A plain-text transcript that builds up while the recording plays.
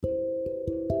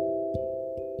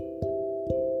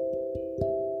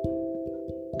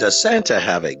Does Santa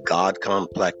have a God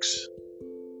complex?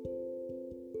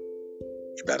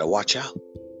 You better watch out.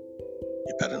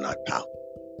 You better not pout.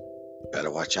 You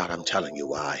better watch out, I'm telling you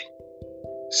why.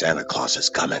 Santa Claus is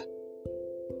coming.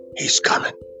 He's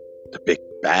coming. The big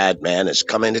bad man is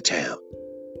coming to town.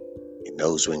 He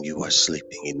knows when you are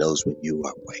sleeping. He knows when you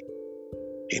are awake.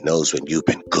 He knows when you've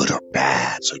been good or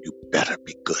bad, so you better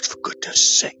be good for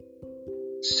goodness sake.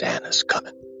 Santa's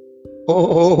coming.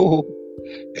 Oh,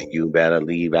 and you better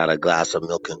leave out a glass of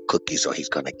milk and cookies or he's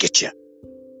going to get you.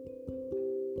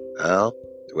 Well,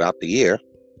 throughout the year,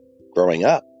 growing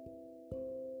up,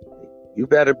 you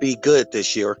better be good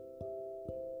this year,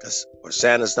 or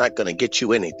Santa's not going to get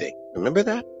you anything. Remember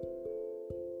that?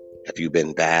 Have you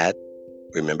been bad?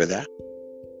 Remember that?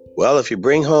 Well, if you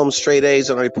bring home straight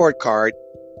A's on a report card,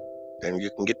 then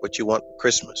you can get what you want for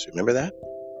Christmas. Remember that?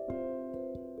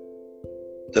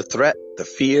 The threat, the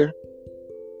fear.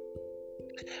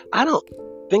 I don't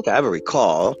think I ever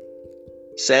recall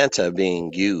Santa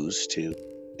being used to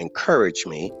encourage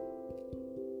me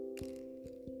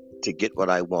to get what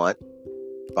I want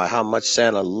by how much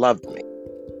Santa loved me.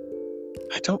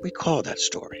 I don't recall that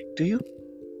story. Do you?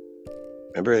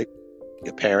 Remember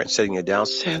your parents sitting you down?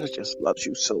 Santa just loves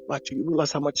you so much. You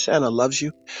realize how much Santa loves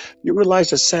you? You realize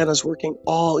that Santa's working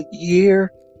all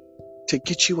year to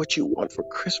get you what you want for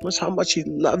Christmas? How much he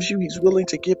loves you? He's willing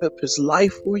to give up his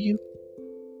life for you?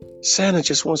 Santa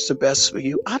just wants the best for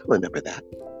you. I don't remember that.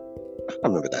 I don't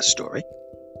remember that story.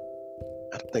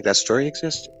 I don't think that story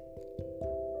existed.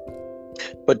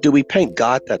 But do we paint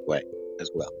God that way as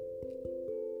well?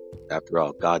 After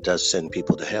all, God does send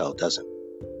people to hell, doesn't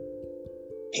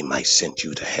he? He might send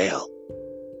you to hell.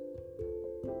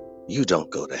 You don't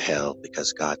go to hell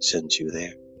because God sends you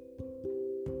there.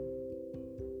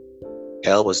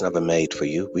 Hell was never made for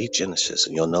you. Read Genesis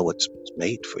and you'll know what's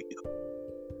made for you.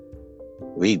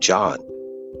 Read John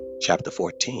chapter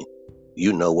 14.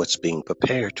 You know what's being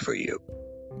prepared for you.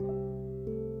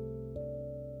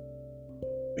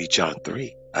 Read John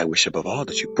 3. I wish above all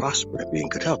that you prosper and be in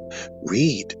good health.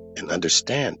 Read and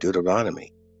understand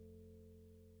Deuteronomy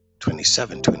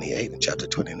 27, 28, and chapter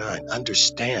 29.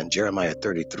 Understand Jeremiah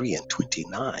 33 and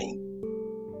 29.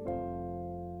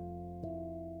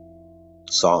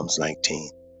 Psalms 19.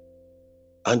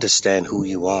 Understand who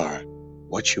you are,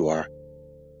 what you are,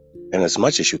 and as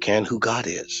much as you can, who God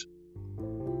is.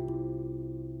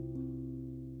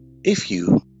 If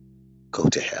you go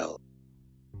to hell,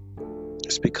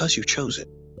 it's because you chose it.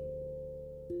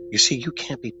 You see, you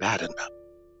can't be bad enough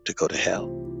to go to hell,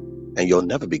 and you'll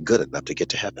never be good enough to get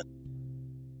to heaven.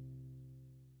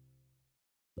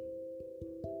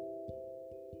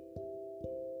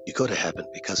 You go to heaven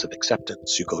because of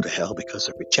acceptance. You go to hell because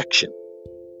of rejection.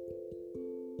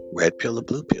 Red pill or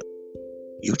blue pill.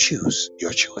 You choose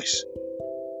your choice.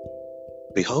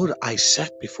 Behold, I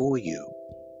set before you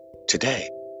today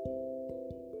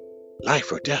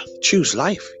life or death. Choose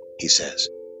life, he says.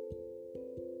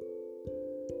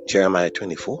 Jeremiah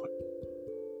 24.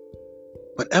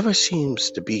 Whatever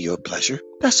seems to be your pleasure,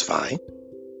 that's fine.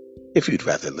 If you'd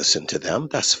rather listen to them,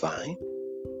 that's fine.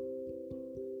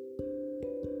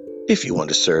 If you want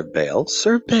to serve Baal,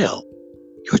 serve Baal.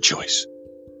 Your choice.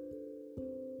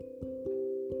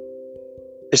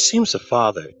 It seems the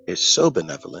Father is so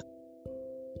benevolent,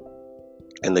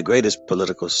 and the greatest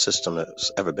political system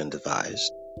that's ever been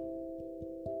devised.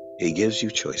 He gives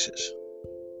you choices,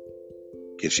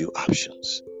 gives you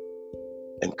options,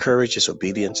 encourages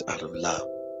obedience out of love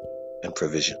and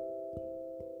provision.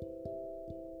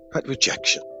 But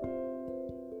rejection,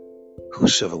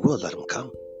 whosoever will, let him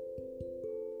come.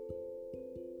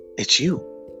 It's you.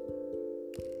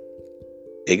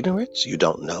 Ignorance, you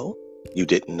don't know, you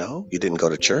didn't know, you didn't go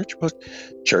to church. Well,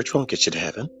 church won't get you to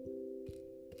heaven.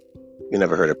 You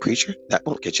never heard a preacher? That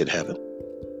won't get you to heaven.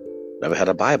 Never had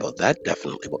a Bible? That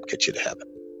definitely won't get you to heaven.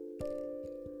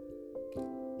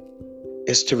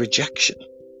 It's the rejection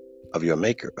of your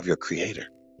maker, of your creator.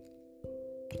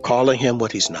 Calling him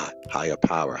what he's not, higher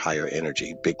power, higher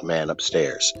energy, big man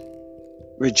upstairs.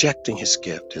 Rejecting his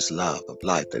gift, his love of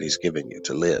life that he's given you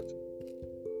to live.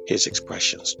 His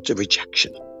expressions, to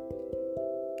rejection.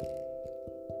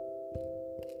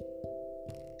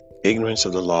 Ignorance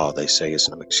of the law, they say, is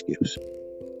no excuse.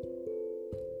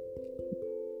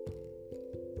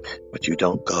 But you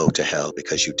don't go to hell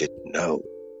because you didn't know.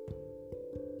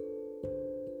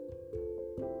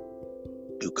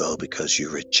 You go because you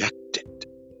rejected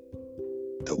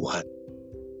the one.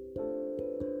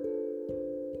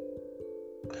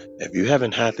 If you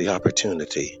haven't had the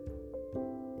opportunity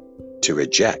to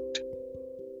reject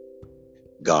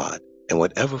God In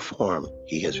whatever form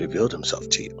he has revealed himself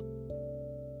to you.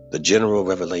 The general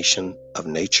revelation of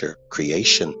nature,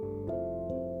 creation,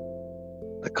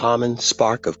 the common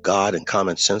spark of God and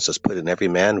common sense is put in every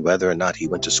man, whether or not he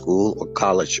went to school or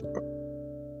college.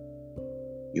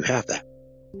 You have that.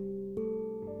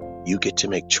 You get to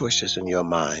make choices in your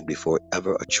mind before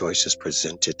ever a choice is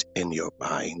presented in your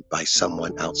mind by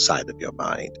someone outside of your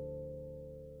mind.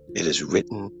 It is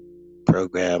written,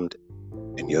 programmed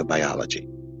in your biology,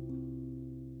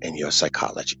 in your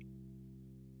psychology.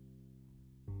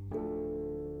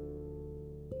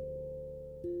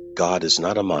 God is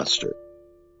not a monster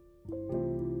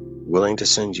willing to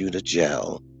send you to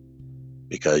jail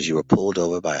because you were pulled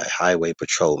over by a highway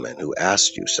patrolman who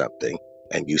asked you something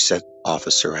and you said,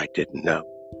 "Officer, I didn't know.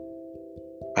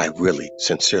 I really,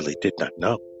 sincerely did not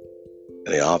know."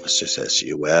 And the officer says to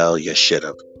you, "Well, you should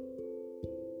have.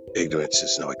 Ignorance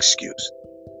is no excuse."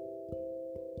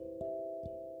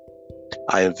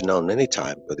 I have known many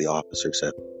times where the officers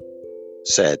have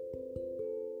said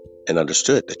and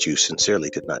understood that you sincerely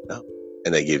did not know.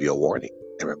 And they give you a warning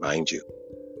and remind you.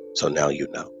 So now you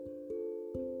know.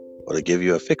 Or they give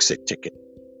you a fix-it ticket.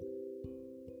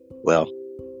 Well,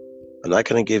 I'm not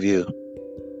going to give you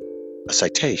a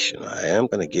citation. I am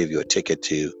going to give you a ticket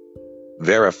to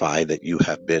verify that you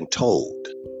have been told.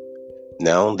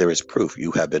 Now there is proof.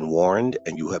 You have been warned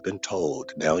and you have been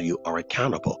told. Now you are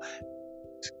accountable.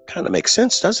 It kind of makes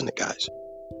sense, doesn't it, guys?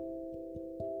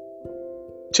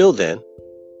 Till then,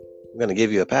 I'm going to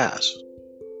give you a pass.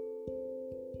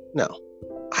 No,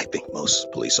 I think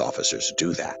most police officers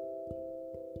do that.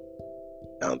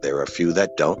 Now, there are a few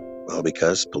that don't. Well,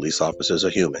 because police officers are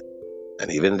human.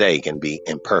 And even they can be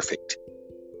imperfect.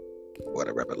 What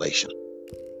a revelation.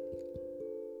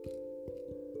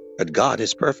 But God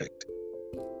is perfect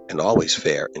and always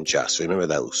fair and just. Remember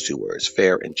those two words,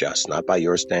 fair and just, not by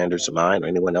your standards of mine or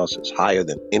anyone else's, higher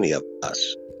than any of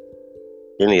us,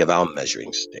 any of our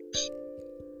measuring sticks.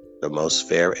 The most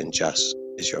fair and just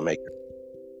is your maker.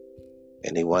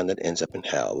 Anyone that ends up in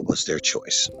hell was their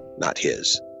choice, not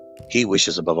his. He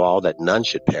wishes above all that none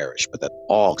should perish, but that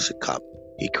all should come.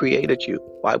 He created you.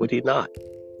 Why would he not?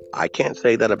 I can't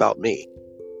say that about me.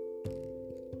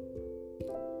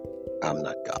 I'm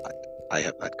not God. I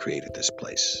have not created this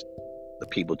place. The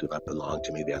people do not belong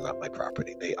to me. They are not my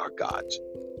property. They are God's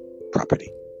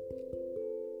property.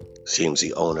 Seems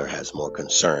the owner has more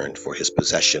concern for his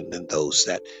possession than those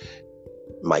that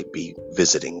might be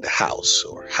visiting the house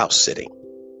or house sitting.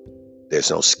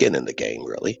 There's no skin in the game,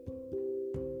 really.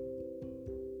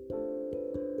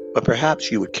 But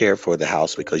perhaps you would care for the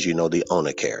house because you know the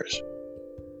owner cares.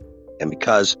 And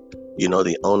because you know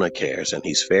the owner cares and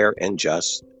he's fair and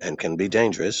just and can be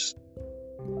dangerous,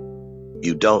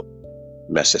 you don't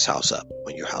mess his house up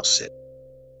when your house sit.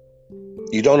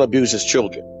 You don't abuse his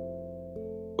children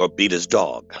or beat his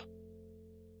dog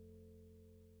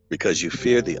because you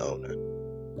fear the owner.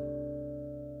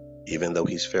 Even though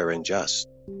he's fair and just,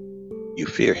 you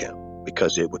fear him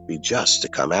because it would be just to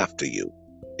come after you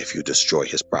if you destroy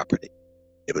his property.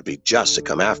 It would be just to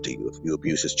come after you if you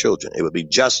abuse his children. It would be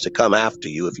just to come after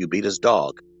you if you beat his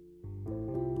dog.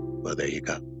 Well, there you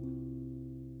go.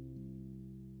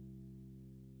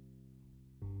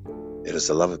 It is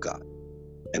the love of God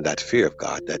and that fear of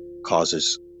God that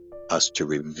causes us to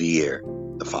revere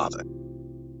the Father.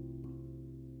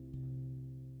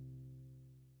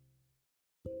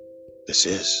 This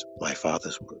is my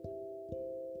Father's word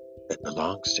that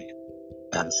belongs to you,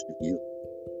 as to you.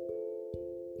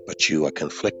 But you are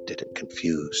conflicted and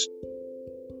confused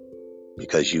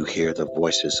because you hear the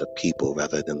voices of people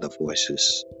rather than the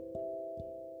voices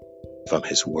from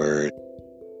his word,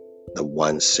 the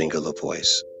one singular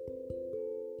voice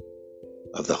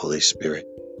of the Holy Spirit.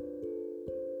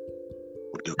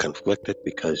 You're conflicted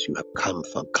because you have come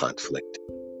from conflict.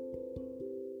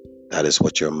 That is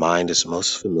what your mind is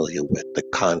most familiar with, the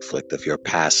conflict of your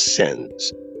past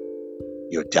sins,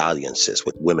 your dalliances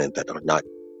with women that are not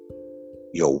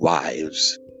your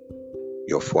wives,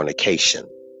 your fornication,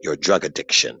 your drug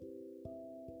addiction,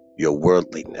 your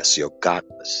worldliness, your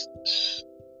godlessness.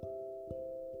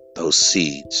 Those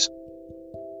seeds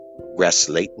rest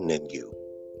latent in you.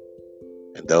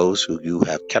 And those who you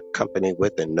have kept company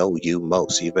with and know you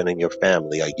most, even in your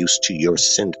family, are used to your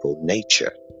sinful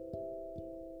nature.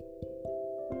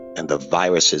 And the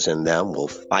viruses in them will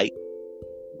fight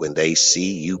when they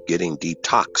see you getting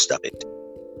detoxed of it.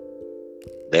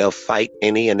 They'll fight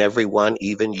any and everyone,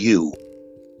 even you,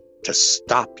 to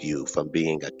stop you from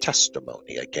being a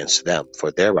testimony against them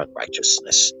for their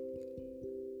unrighteousness.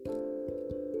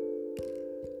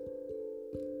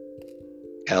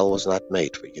 Hell was not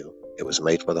made for you. It was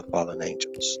made for the fallen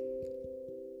angels.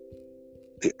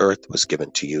 The earth was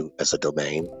given to you as a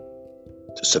domain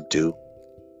to subdue,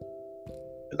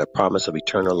 and the promise of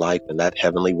eternal life in that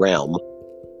heavenly realm,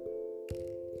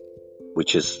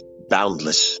 which is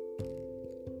boundless,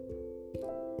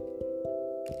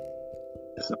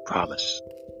 is a promise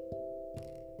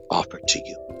offered to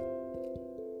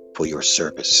you for your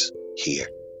service here.